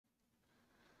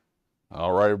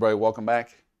All right, everybody, welcome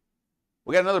back.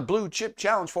 We got another blue chip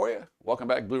challenge for you. Welcome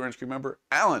back, Blue Ranch crew member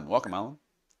Allan. Welcome, Allan.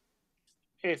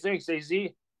 Hey, thanks, AZ.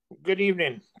 Good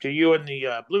evening to you and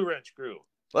the Blue Wrench crew.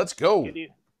 Let's go.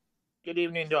 Good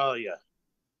evening to all of you.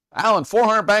 Allan,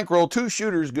 400 bankroll, 2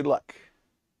 shooters. Good luck.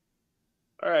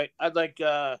 All right, I'd like you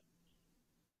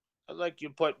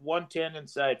to put 110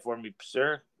 inside for me,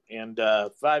 sir, and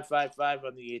 555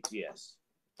 on the ATS.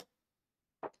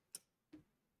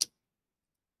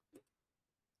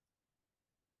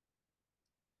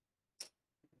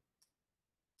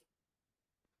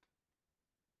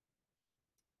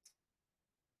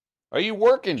 Are you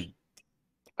working?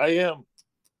 I am.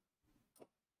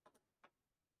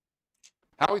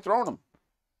 How are we throwing them?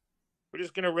 We're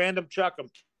just gonna random chuck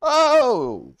them.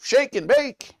 Oh, shake and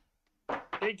bake.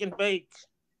 Shake and bake.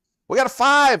 We got a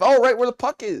 5. Oh, right where the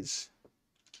puck is.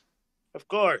 Of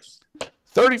course.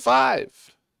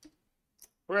 35.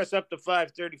 Press up to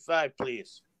 535,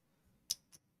 please.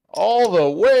 All the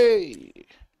way.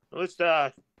 Let's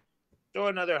throw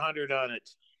another 100 on it.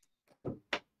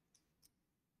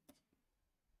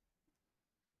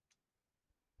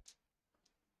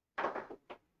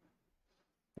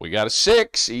 We got a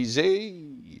 6.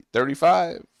 Easy.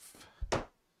 35. All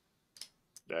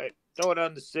right, throw it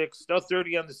on the 6. Throw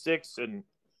 30 on the 6, and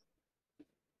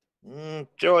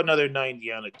throw another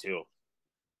 90 on it too.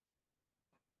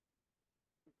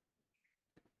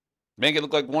 Make it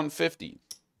look like 150.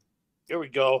 Here we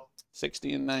go.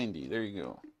 60 and 90. There you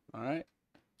go. All right.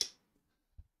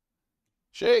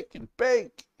 Shake and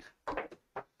bake.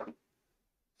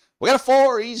 We got a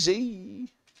 4.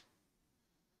 Easy.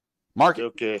 Mark it.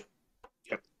 Okay.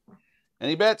 Yep.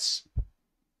 Any bets?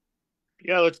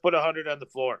 Yeah, let's put 100 on the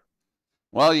floor.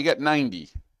 Well, you got 90.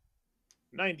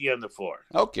 90 on the floor.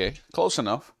 Okay, close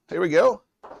enough. Here we go.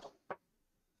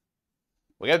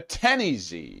 We got 10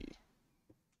 easy.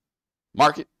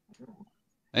 Mark it.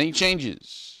 Any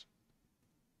changes?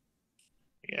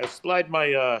 Yeah, slide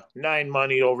my 9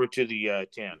 money over to the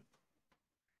 10.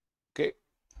 Okay.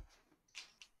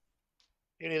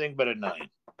 Anything but a 9.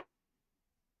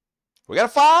 We got a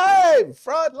 5.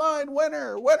 Frontline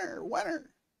winner, winner, winner.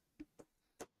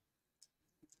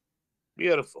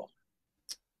 Beautiful.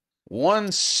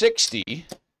 160.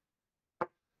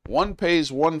 1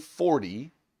 pays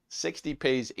 140. 60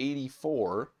 pays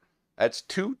 84. That's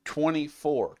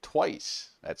 224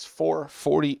 twice. That's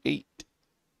 448.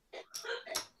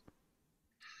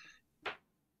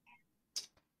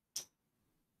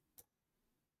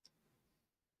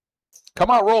 Come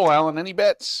on, roll, Allan. Any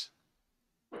bets?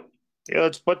 Yeah,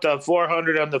 let's put the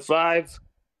 400 on the 5.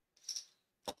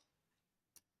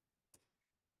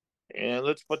 And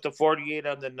let's put the 48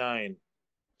 on the 9.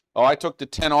 Oh, I took the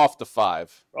 10 off the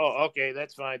 5. Oh, okay,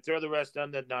 that's fine. Throw the rest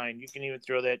on the 9. You can even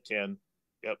throw that 10.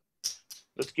 Yep.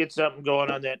 Let's get something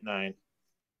going on that 9.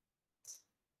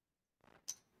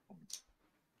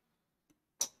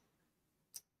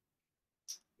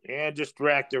 And just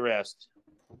rack the rest.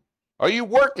 Are you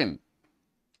working?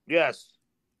 Yes.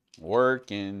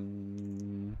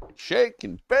 Working. Shake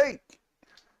and bake.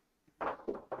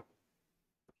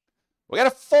 We got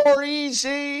a 4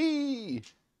 easy.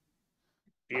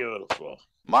 Beautiful.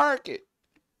 Mark it.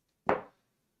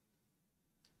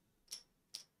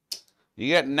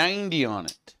 You got 90 on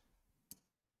it.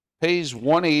 Pays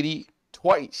 180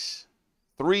 twice.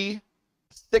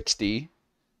 360.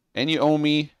 And you owe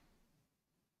me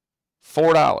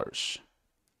 $4.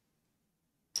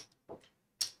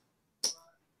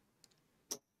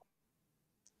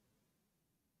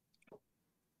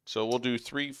 So we'll do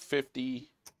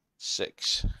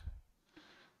 356.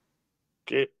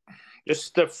 Okay. This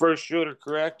is the first shooter,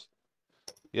 correct?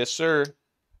 Yes, sir.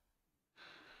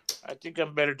 I think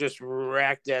I'm better just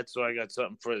rack that so I got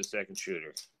something for the second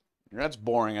shooter. That's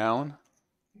boring, Allan.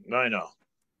 I know.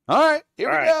 All right, here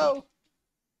we go.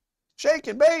 Shake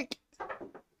and bake.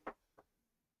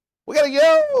 We got a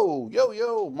yo,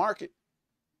 mark it.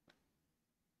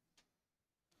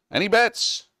 Any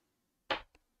bets?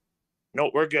 No,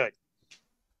 we're good.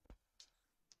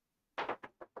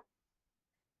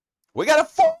 We got a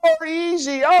 4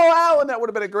 easy. Oh, Allan, that would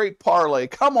have been a great parlay.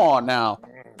 Come on now.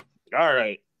 All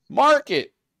right. Mark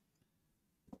it.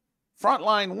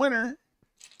 Frontline winner.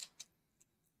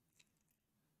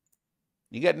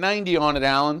 You got 90 on it,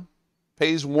 Allan.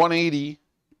 Pays 180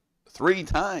 3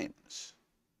 times.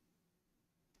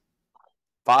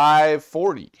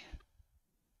 540.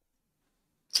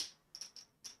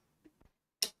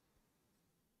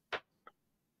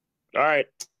 All right.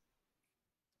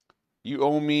 You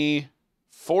owe me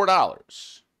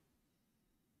 $4.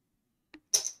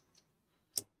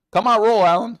 Come on, roll,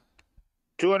 Allan.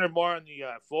 200 more on the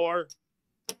 4.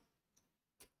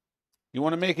 You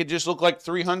want to make it just look like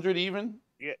 300 even?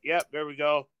 Yeah, yep, there we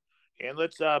go. And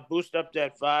let's boost up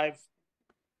that 5.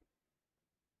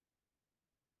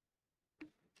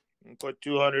 And put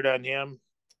 200 on him.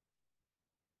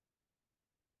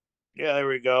 Yeah, there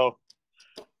we go.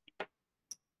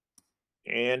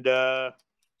 And $30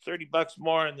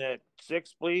 more on that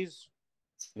 6, please.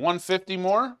 150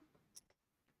 more?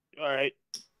 All right.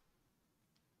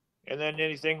 And then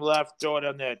anything left, throw it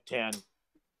on that 10.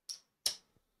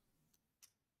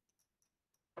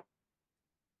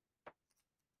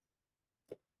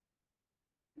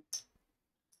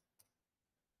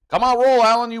 Come on, roll,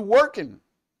 Allan. You working.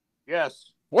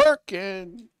 Yes.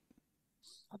 Working.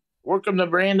 Working the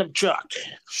random chuck.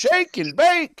 Shake and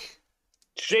bake.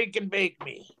 Shake and bake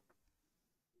me.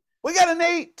 We got an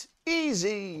 8.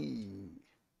 Easy.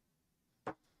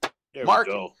 There Mark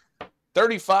we go.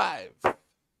 35. All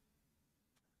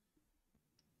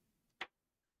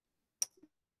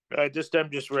right, this time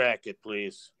just rack it,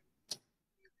 please.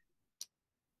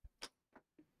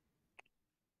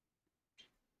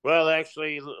 Well,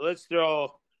 actually, let's throw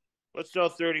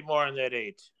 30 more on that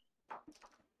 8.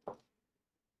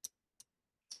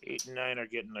 8 and 9 are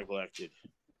getting neglected.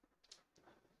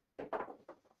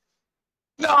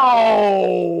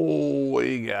 No,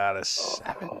 we got a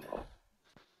 7. Oh.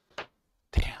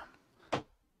 Damn.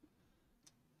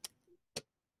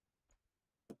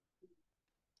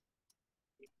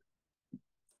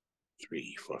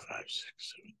 3, 4, 5, 6,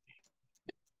 7,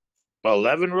 8.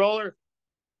 11 roller?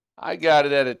 I got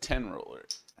it at a 10 roller.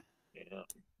 Yeah.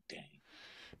 Dang.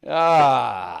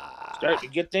 Ah. Starting to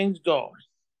get things going.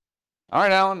 All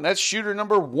right, Allan. That's shooter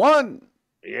number 1.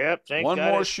 Yep. Thank One God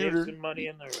more I saved shooter. some money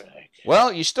in the rack.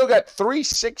 Well, you still got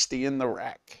 360 in the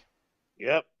rack.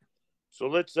 Yep. So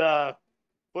let's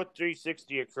put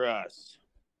 360 across.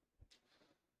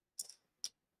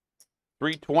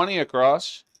 320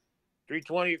 across.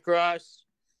 320 across,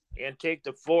 and take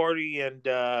the 40 and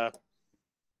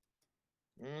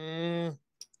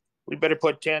we better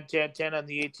put 10, 10, 10 on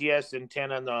the ATS and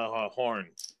 10 on the horn.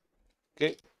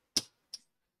 Okay.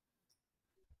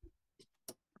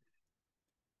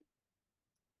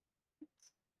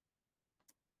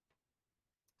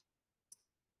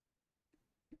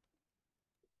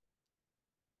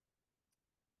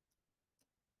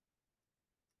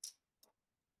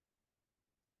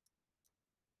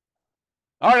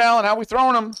 All right, Allan, how we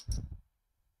throwing them?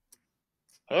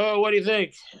 Oh, what do you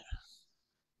think?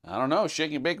 I don't know.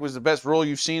 Shake and bake was the best roll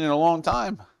you've seen in a long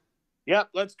time. Yep,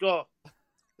 let's go.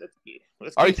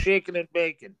 Let's Are keep you- shaking and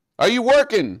baking. Are you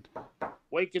working?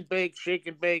 Wake and bake, shake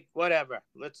and bake, whatever.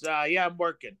 Let's yeah, I'm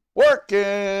working.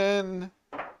 Working.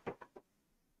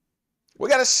 We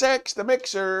got a 6, the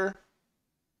mixer.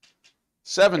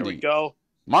 70. There we go.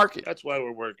 Mark it. That's why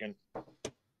we're working.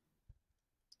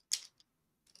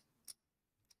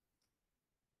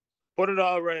 Put it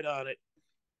all right on it.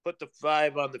 Put the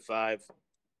 5 on the 5.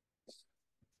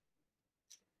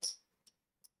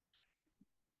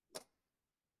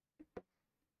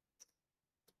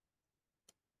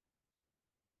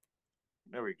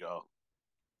 There we go.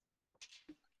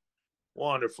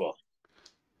 Wonderful.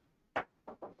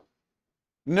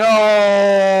 No.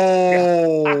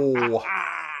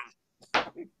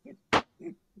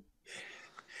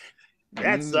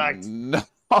 That sucked. No.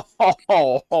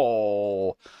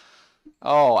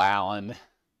 Oh, Allan.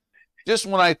 Just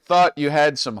when I thought you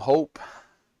had some hope,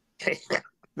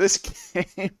 this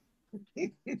game.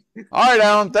 All right,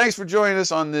 Allan. Thanks for joining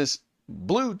us on this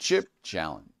Blue Chip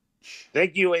Challenge.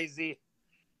 Thank you, AZ.